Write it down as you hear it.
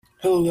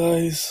Hello,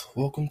 guys.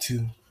 Welcome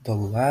to the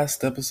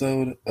last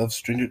episode of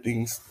Stranger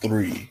Things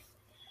 3.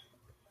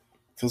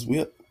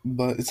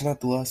 But it's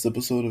not the last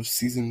episode of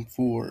season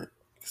 4.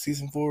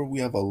 Season 4, we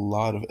have a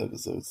lot of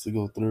episodes to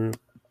go through.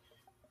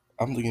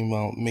 I'm thinking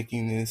about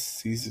making this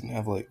season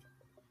have like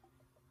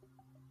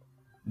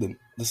the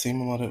same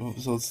amount of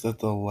episodes that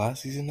the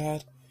last season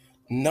had.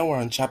 Now we're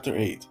on chapter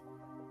 8,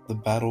 the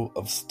Battle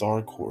of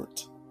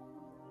Starcourt.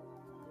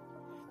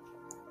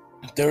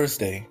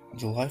 Thursday,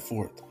 July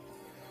 4th,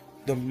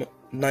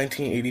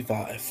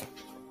 1985.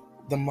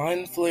 The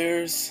Mind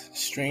Flayer's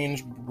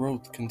strange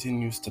growth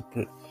continues to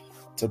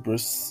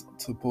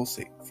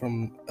pulsate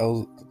from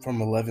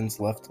Eleven's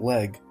left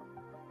leg,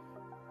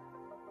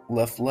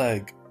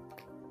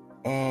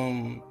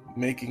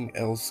 making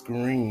Elle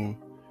scream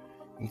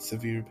in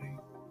severe pain.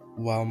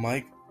 While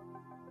Mike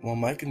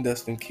and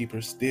Dustin keep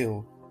her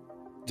still,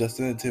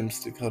 Dustin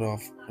attempts to cut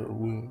out her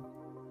wound.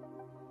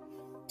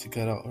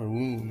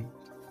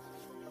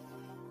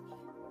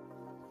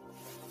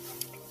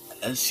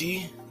 As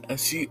he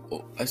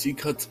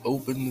cuts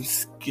open the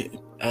skin,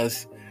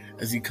 as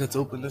he cuts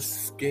open the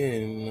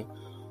skin,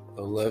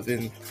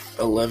 Eleven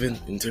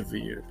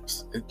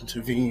intervenes.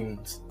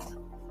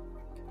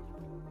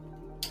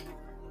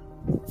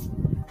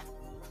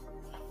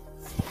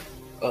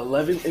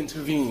 Eleven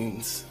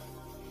intervenes.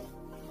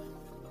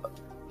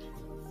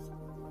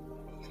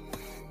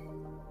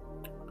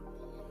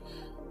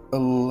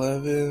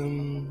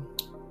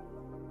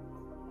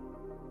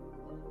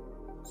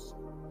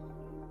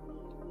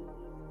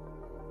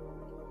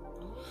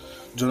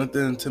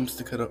 Jonathan attempts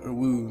to cut out her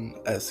wound.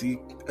 As he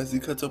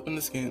cuts open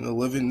the skin,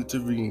 Eleven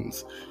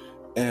intervenes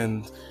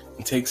and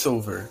takes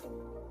over,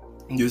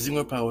 using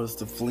her powers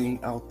to fling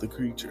out the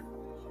creature.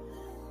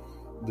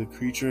 The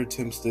creature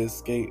attempts to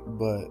escape,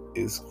 but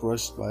is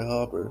crushed by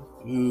Hopper,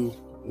 who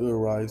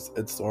arrives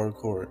at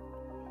Starcourt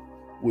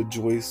with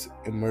Joyce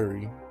and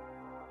Murray.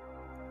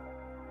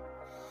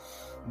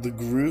 The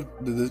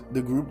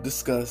group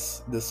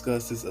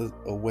discusses a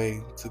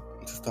way to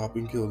stop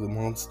and kill the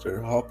monster.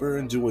 Hopper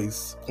and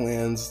Joyce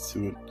plans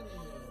to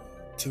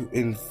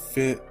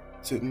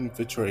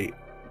infiltrate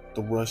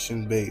the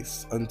Russian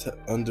base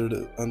under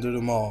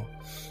the mall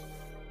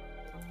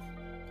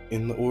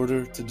in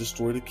order to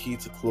destroy the key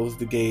to close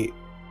the gate,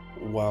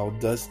 while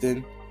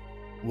Dustin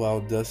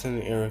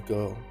and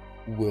Erica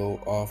will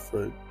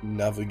offer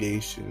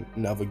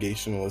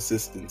navigational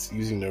assistance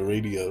using their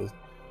radio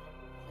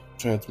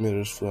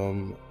transmitters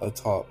from a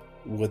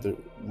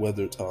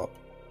weather top.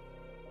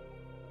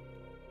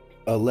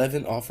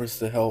 11 offers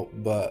to help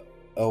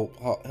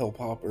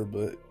Hopper,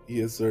 but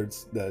he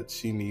asserts that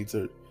he needs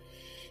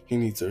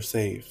her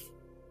safe,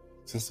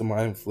 since the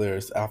Mind Flayer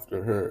is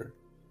after her.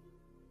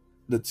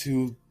 The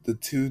two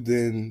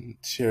then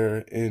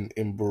share an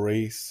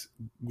embrace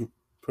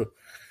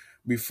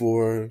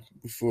before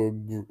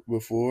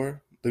the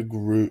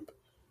group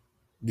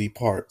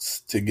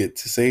departs to get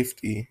to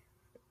safety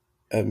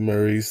at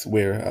Murray's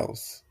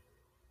warehouse.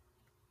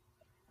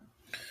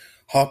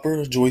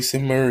 Hopper, Joyce,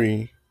 and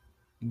Murray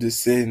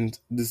descend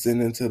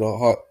into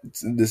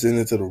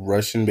the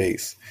Russian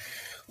base,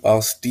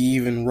 while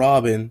Steve and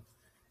Robin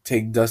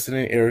take Dustin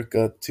and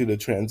Erica to the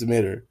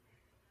transmitter.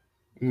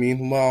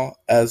 Meanwhile,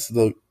 as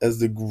the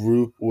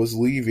group was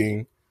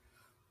leaving,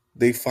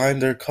 they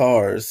find their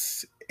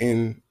cars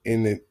in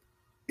an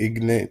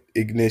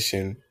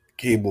ignition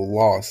cable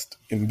lost,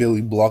 and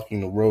Billy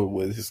blocking the road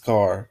with his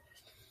car.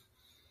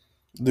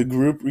 The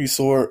group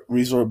resort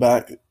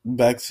back to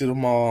the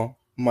mall.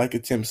 Mike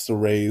attempts to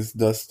raise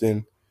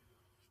Dustin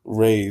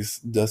via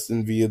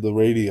the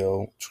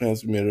radio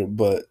transmitter,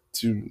 but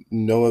to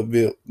no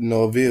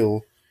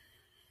avail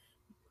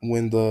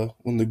when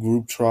the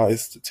group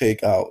tries to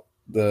take out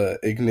the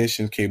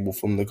ignition cable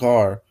from the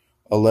car.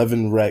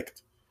 11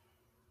 wrecked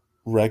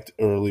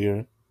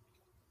earlier.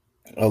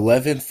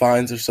 11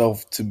 finds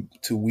herself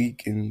too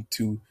weakened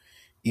to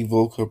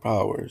evoke her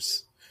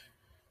powers.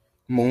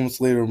 Moments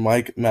later,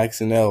 Mike,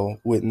 Max, and Elle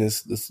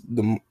witness the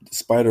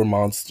spider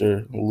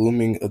monster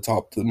looming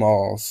atop the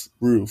mall's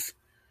roof.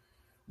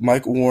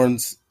 Mike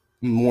warns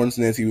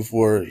Nancy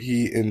before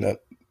he and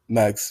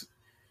Max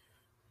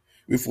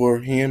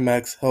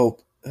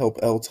help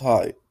Elle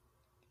to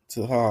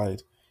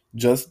hide.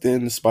 Just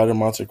then, the spider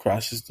monster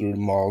crashes through the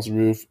mall's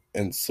roof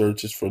and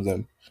searches for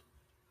them.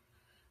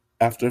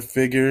 After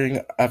figuring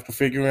out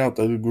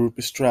that the group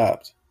is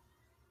trapped,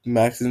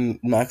 Max and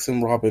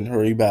Robin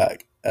hurry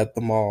back at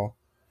the mall.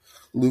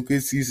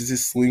 Lucas uses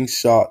his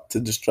slingshot to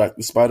distract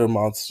the spider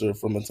monster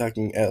from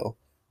attacking Elle,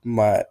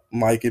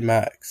 Mike, and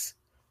Max.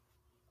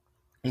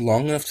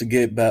 Long enough to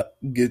get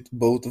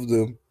both of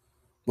the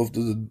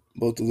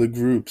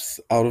groups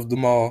out of the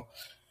mall.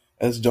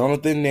 As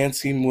Jonathan,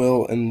 Nancy,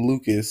 Will, and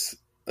Lucas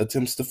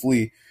attempts to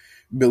flee,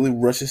 Billy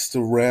rushes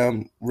to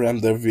ram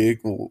their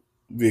vehicle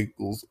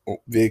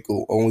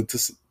only to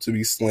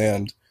be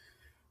slammed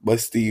by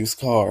Steve's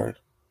car.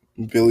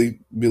 Billy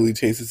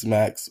chases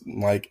Max,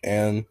 Mike,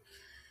 and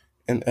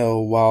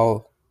Elle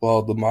while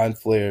the Mind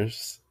Flayer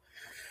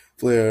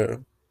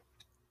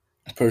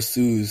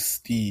pursues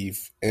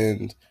Steve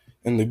and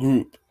in the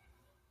group.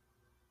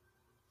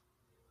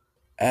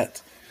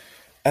 At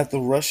the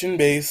Russian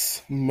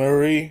base,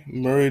 Murray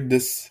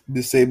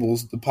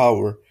disables the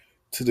power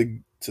to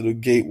the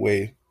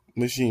gateway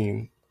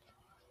machine,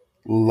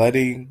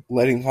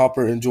 letting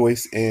Hopper and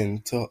Joyce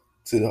in to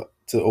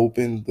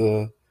open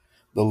the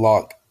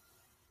lock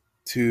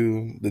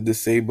to the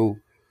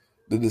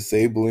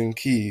disabling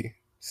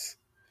keys.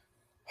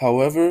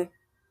 However,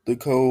 the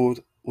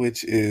code,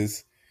 which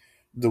is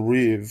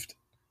derived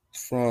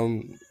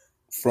from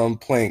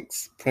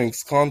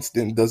Planck's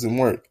constant, doesn't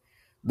work.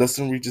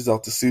 Dustin reaches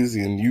out to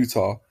Susie in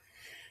Utah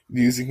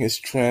using his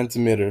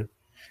transmitter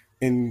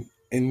and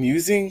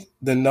using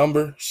the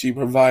number she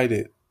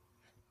provided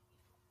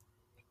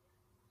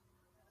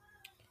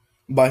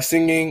by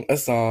singing a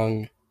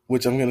song,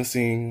 which I'm gonna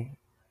sing,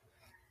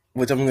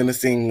 which I'm gonna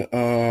sing, which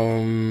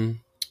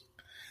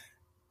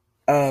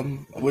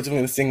I'm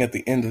gonna sing at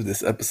the end of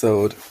this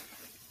episode.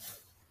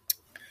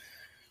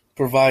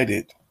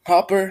 Provided.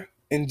 Hopper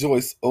and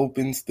Joyce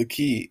opens the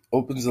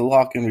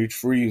lock and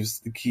retrieves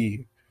the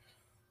key.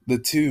 The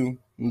two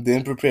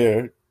then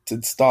prepare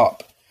to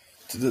stop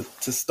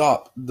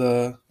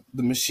the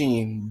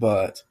machine,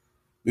 but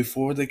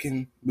before they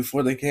can,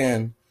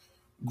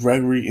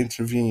 Gregory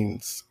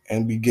intervenes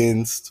and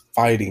begins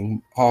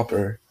fighting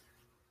Hopper.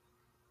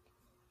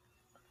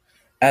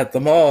 At the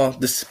mall,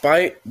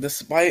 despite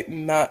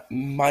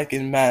Mike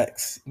and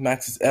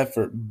Max's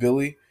effort,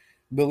 Billy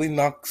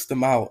knocks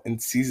them out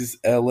and seizes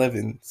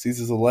 11,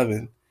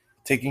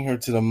 taking her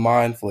to the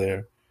Mind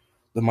Flayer.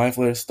 The Mind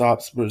Flayer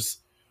stops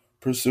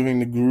pursuing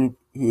the group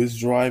who is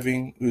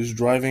driving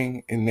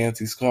in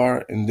Nancy's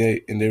car, and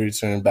they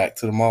return back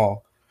to the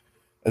mall.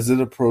 As it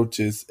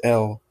approaches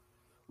L,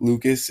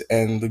 Lucas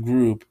and the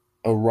group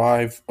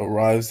arrives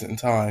in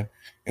time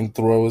and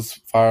throws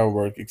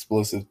firework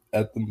explosive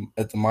at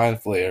the Mind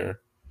Flayer,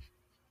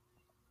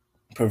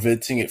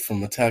 preventing it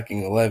from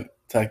attacking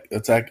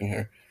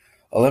her.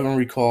 11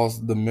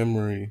 recalls the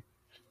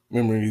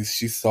memories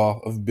she saw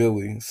of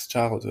Billy's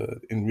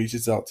childhood and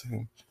reaches out to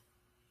him,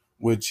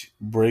 which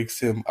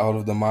breaks him out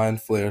of the Mind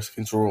Flayer's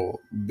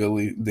control.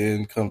 Billy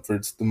then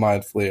comforts the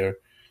Mind Flayer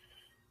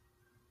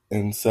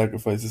and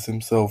sacrifices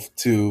himself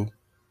to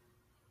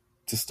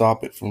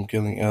stop it from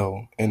killing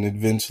Elle, and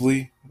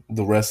eventually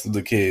the rest of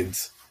the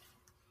kids.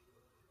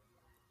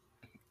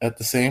 At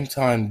the same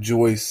time,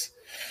 Joyce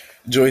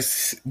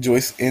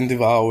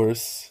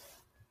endeavors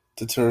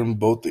to turn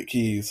both the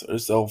keys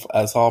herself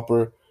as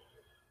Hopper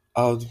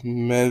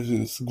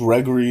outmaneuvers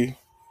Gregory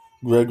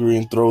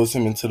and throws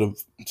him into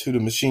the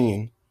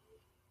machine,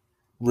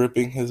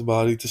 ripping his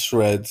body to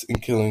shreds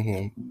and killing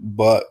him,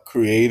 but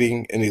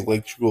creating an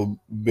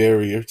electrical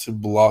barrier to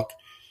block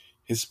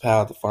his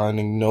path,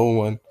 finding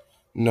no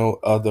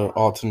other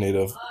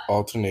alternative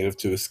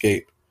to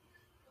escape.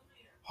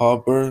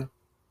 Hopper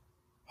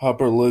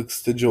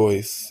looks to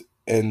Joyce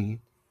and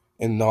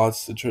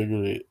nods to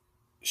trigger it.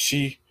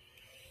 She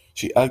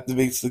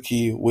activates the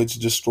key, which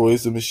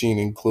destroys the machine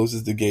and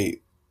closes the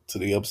gate to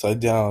the Upside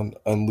Down,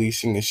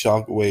 unleashing a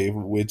shock wave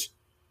which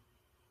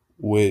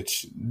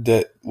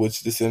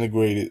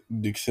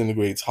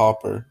disintegrates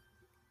Hopper.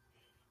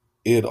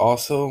 It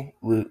also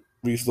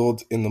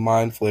results in the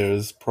Mind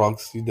Flayer's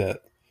proxy death.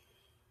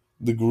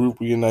 The group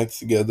reunites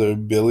together.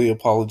 Billy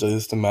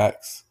apologizes to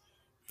Max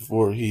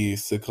before he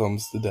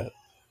succumbs to death.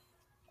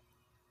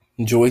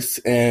 Joyce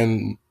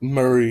and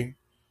Murray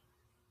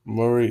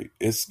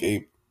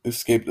escape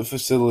the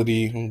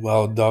facility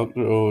while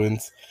Dr.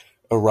 Owens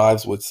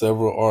arrives with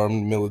several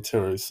armed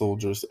military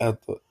soldiers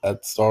at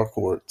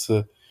Starcourt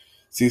to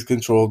seize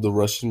control of the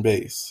Russian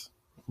base.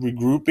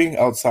 Regrouping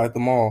outside the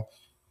mall,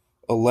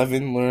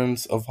 11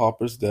 learns of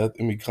Hopper's death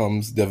and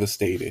becomes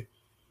devastated.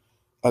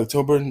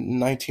 October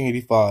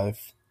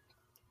 1985.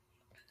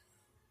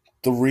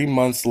 3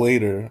 months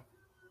later,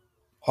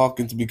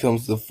 Hawkins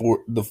becomes the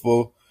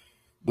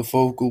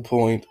focal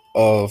point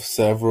of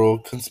several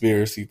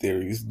conspiracy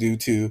theories due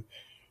to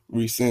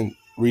recent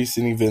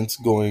events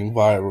going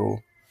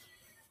viral.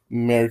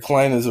 Mary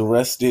Klein is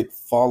arrested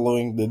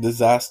following the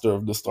disaster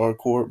of the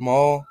Starcourt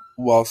Mall,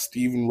 while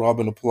Steve and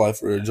Robin apply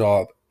for a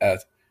job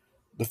at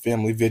the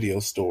Family Video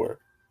store.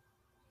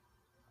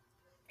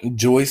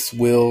 Joyce,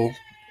 Will,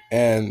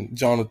 and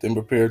Jonathan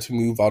prepare to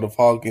move out of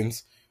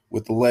Hawkins,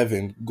 with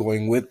 11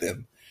 going with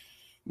them.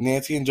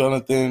 Nancy and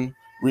Jonathan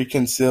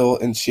reconcile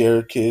and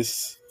share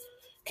kisses,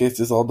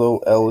 although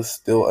Elle is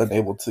still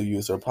unable to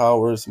use her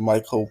powers.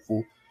 Mike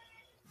hopeful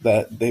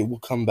that they will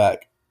come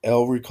back.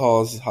 Elle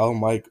recalls how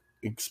Mike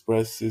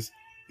expressed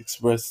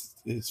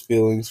his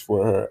feelings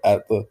for her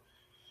at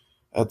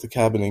the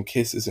cabin and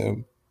kisses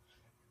him,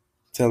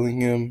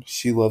 telling him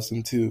she loves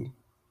him too.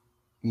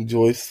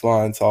 Joyce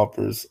finds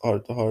Hopper's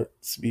heart-to-heart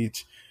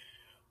speech,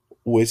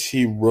 which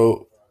he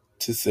wrote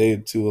to say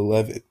to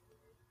 11,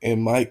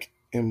 and Mike.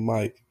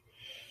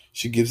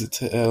 She gives it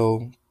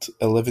to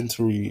 11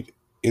 to read.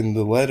 In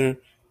the letter,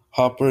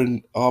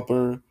 Hopper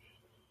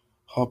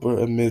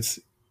admits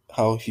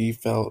how he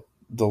felt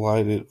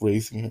delighted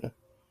raising her.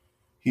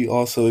 He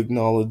also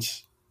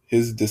acknowledged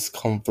his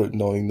discomfort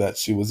knowing that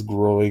she was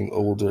growing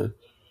older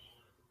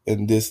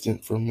and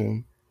distant from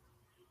him.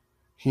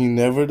 He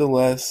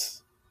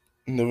nevertheless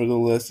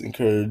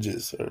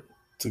encourages her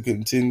to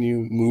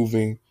continue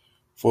moving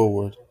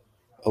forward.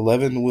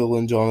 11, Will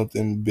and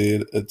Jonathan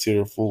bid a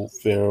tearful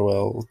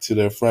farewell to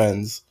their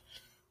friends,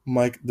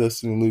 Mike,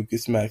 Dustin,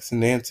 Lucas, Max,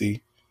 and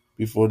Nancy,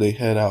 before they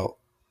head out.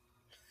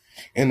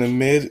 In the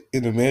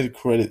mid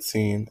credit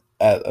scene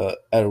at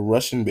a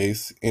Russian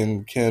base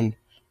in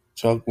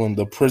Kamchuk, when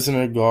the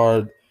prison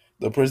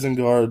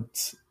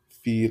guards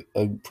feed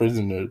a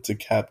prisoner to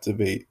captive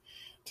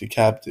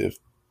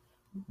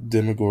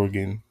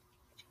Demogorgon.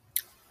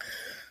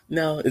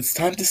 Now it's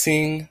time to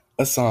sing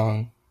a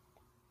song.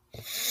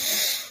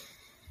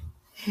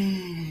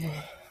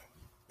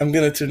 I'm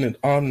gonna turn it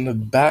on in the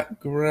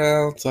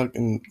background so I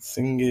can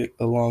sing it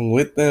along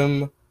with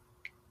them.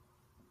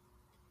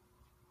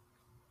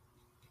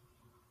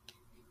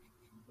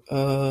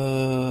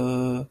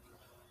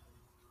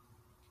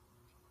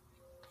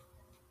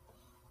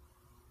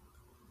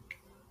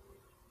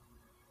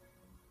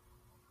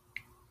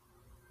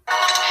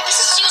 This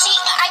is Susie.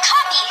 I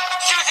copy.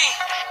 Susie!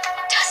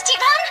 Dusty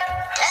Bun?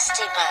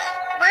 Dusty Bun.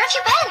 Where have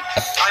you been?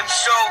 I'm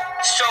so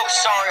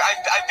sorry.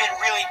 I've been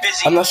really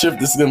busy. I'm not sure if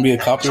this is gonna be a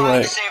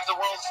copyright. Trying to save the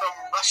world from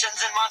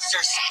Russians and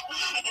monsters.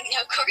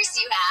 Of course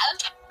you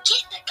have.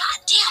 Get the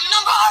goddamn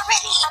number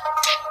already.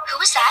 Who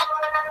was that?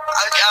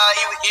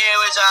 It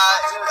was,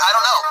 I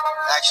don't know,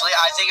 actually.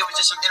 I think it was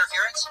just some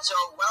interference. So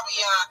why don't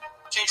we,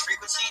 change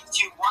frequency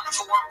to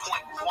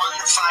 14.158.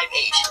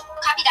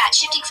 Copy that.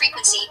 Shifting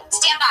frequency.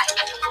 Stand by.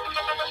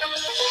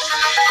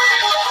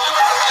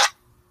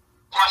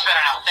 Much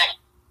better now, thank you.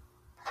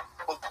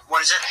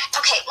 What is it?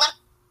 Okay,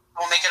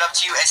 We'll make it up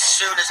to you as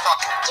soon as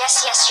possible.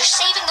 Yes, you're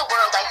saving the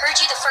world. I heard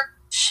you the first...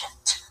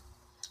 Shit.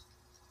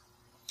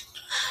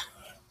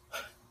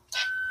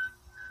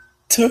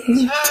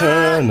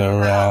 Turn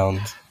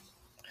around.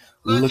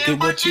 Look at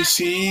what you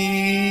see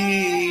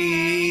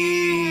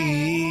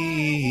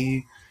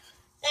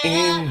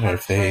in her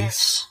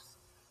face.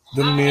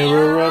 The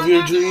mirror of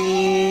your dream.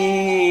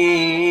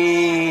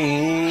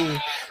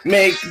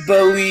 Make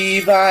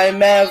believe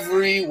I'm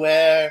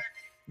everywhere.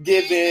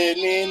 Given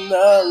in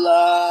the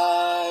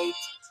light.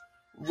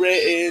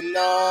 Written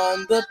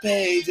on the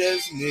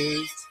pages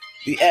news.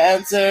 The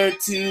answer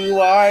to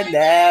our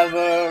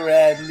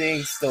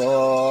never-ending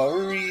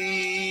story.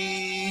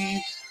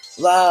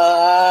 Life.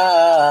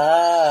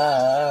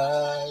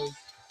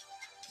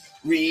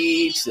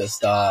 Reach the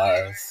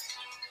stars.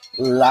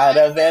 Light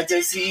a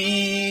fantasy.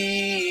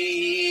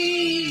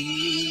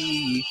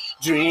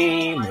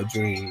 Dream a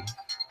dream.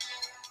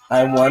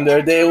 I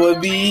wonder they would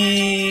be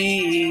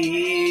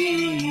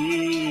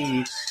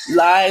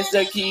lies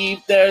that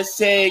keep their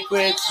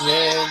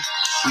sacredness.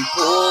 We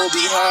pull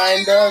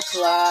behind the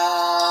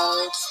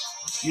clouds.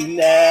 You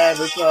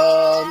never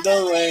come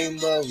the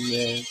rainbow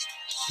mist.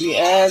 The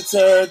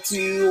answer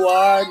to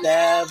our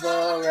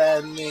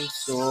never-ending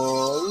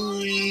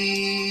story.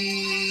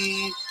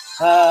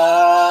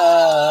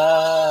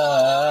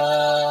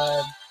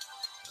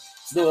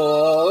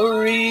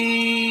 Story.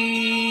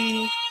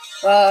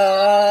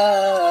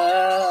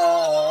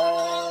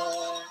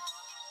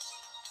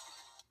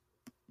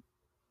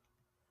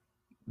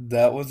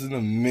 That was an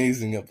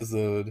amazing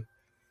episode.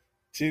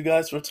 See you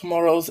guys for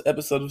tomorrow's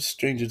episode of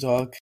Stranger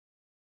Talk.